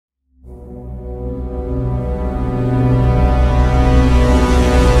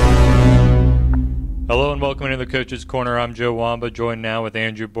the Coach's Corner. I'm Joe Wamba, joined now with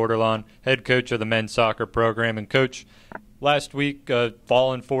Andrew Bordelon, head coach of the men's soccer program. And, Coach, last week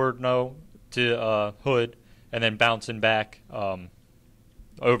falling 4-0 to Hood and then bouncing back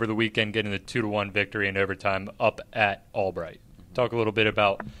over the weekend, getting the 2-1 victory in overtime up at Albright. Talk a little bit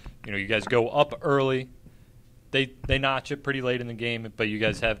about, you guys go up early. They notch it pretty late in the game, but you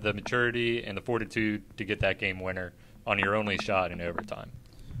guys have the maturity and the fortitude to get that game winner on your only shot in overtime.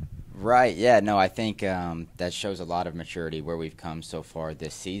 Right, yeah, no, I think that shows a lot of maturity where we've come so far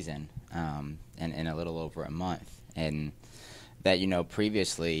this season in a little over a month. And that,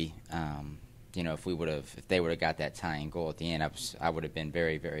 previously, if they would have got that tying goal at the end, I would have been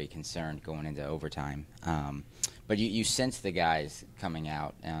very, very concerned going into overtime. But you sense the guys coming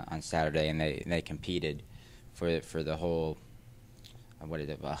out on Saturday, and they competed for the whole,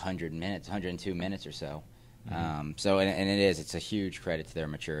 100 minutes, 102 minutes or so. Mm-hmm. It's a huge credit to their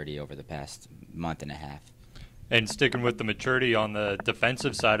maturity over the past month and a half. And sticking with the maturity on the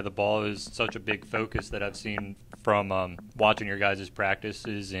defensive side of the ball is such a big focus that I've seen from watching your guys'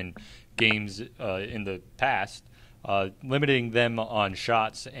 practices and games in the past, limiting them on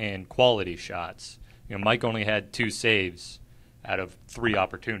shots and quality shots. Mike only had 2 saves out of 3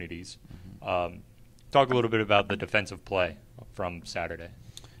 opportunities. Mm-hmm. Talk a little bit about the defensive play from Saturday.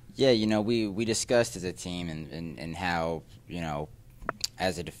 Yeah, we discussed as a team and how,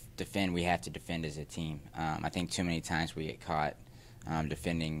 as a defend, we have to defend as a team. I think too many times we get caught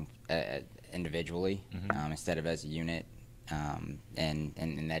defending individually instead of as a unit,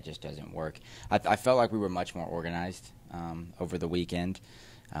 and that just doesn't work. I felt like we were much more organized over the weekend.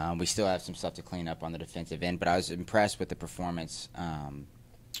 We still have some stuff to clean up on the defensive end, but I was impressed with the performance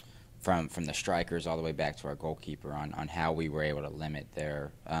from the strikers all the way back to our goalkeeper on how we were able to limit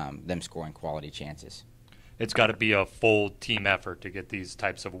them scoring quality chances. It's got to be a full team effort to get these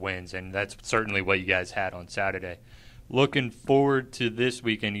types of wins, and that's certainly what you guys had on Saturday. Looking forward to this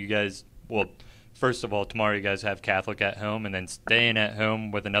weekend, you guys, first of all, tomorrow you guys have Catholic at home, and then staying at home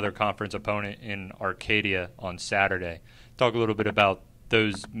with another conference opponent in Arcadia on Saturday. Talk a little bit about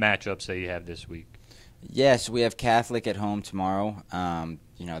those matchups that you have this week. Yes, we have Catholic at home tomorrow.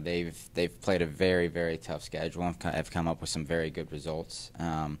 They've played a very, very tough schedule and have come up with some very good results.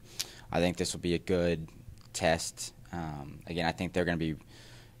 I think this will be a good test. Again, I think they're going to be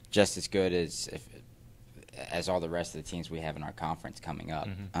just as good as all the rest of the teams we have in our conference coming up.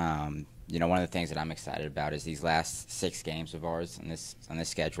 Mm-hmm. One of the things that I'm excited about is these last 6 games of ours on this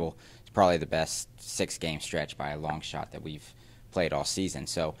schedule. It's probably the best 6-game stretch by a long shot that we've played all season.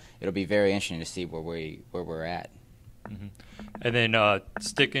 So it'll be very interesting to see where we're at. Mm-hmm. And then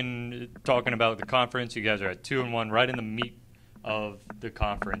talking about the conference, you guys are at 2-1, right in the meat of the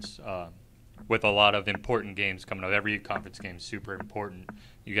conference, with a lot of important games coming up. Every conference game is super important.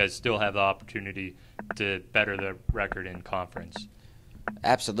 You guys still have the opportunity to better the record in conference.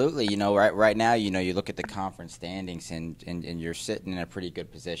 Absolutely. Right now, you look at the conference standings and you're sitting in a pretty good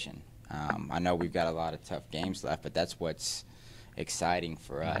position. I know we've got a lot of tough games left, but that's what's exciting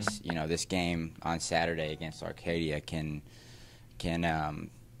for us. This game on Saturday against Arcadia can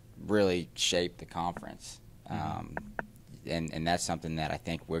really shape the conference, and that's something that I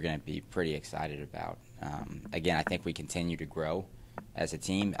think we're going to be pretty excited about. Again, I think we continue to grow as a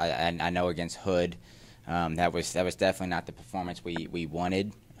team. I know against Hood, that was definitely not the performance we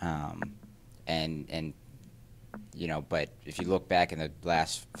wanted, but if you look back in the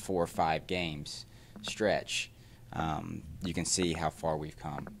last 4 or 5 games stretch, you can see how far we've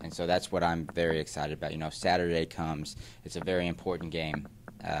come. And so that's what I'm very excited about. Saturday comes. It's a very important game.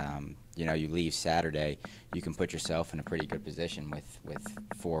 You leave Saturday, you can put yourself in a pretty good position with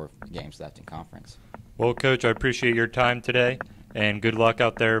 4 games left in conference. Well, Coach, I appreciate your time today, and good luck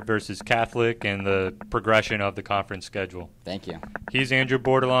out there versus Catholic and the progression of the conference schedule. Thank you. He's Andrew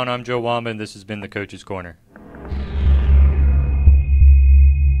Bordelon. I'm Joe Wamba, and this has been the Coach's Corner.